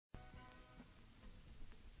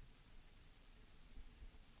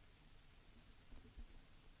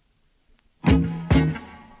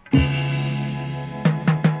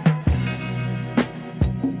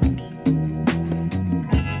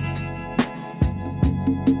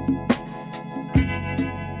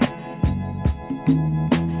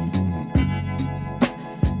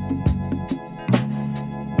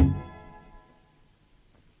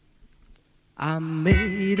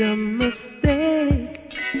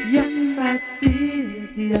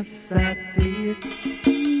Yes, I did.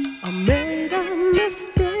 I made a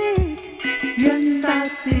mistake. Yes, I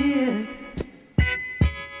did.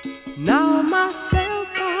 Now myself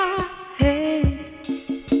I hate,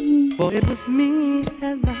 for it was me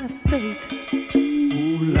and my fate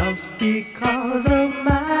who lost because of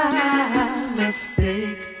my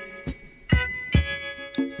mistake.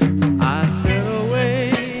 I sent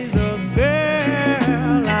away the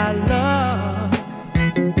girl I love.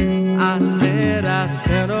 I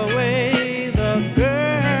sent away the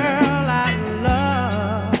girl I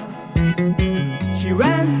love. She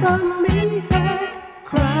ran from me and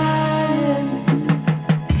crying.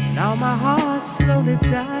 Now my heart's slowly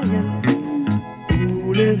dying.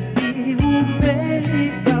 Fool is he who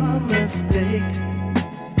made the mistake.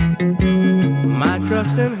 My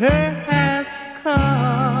trust in her has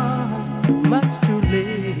come much too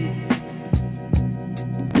late.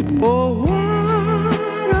 Oh,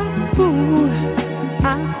 what a fool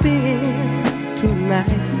I've been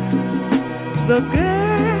tonight. The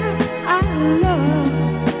girl I love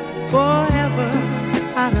forever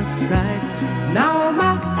out of sight. Now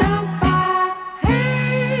myself I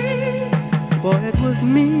hate, for it was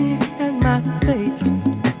me and my fate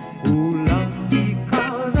who lost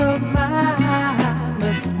because of my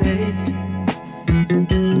mistake.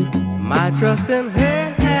 My trust in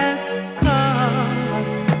her has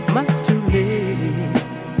come much too late.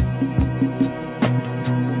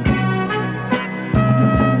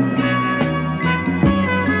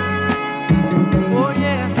 Oh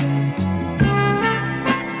yeah.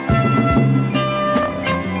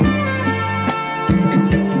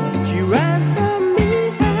 She ran from me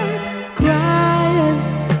and crying.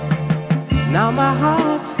 Now my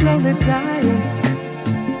heart's slowly dying.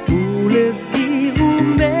 Fool is he who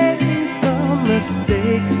made the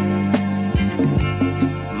mistake.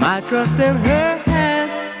 My trust in her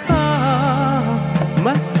has come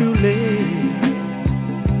much too late.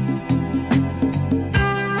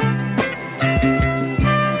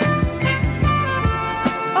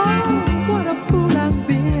 Oh, what a fool I've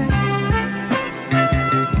been.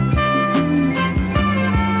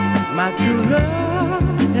 My true love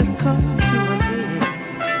has come to an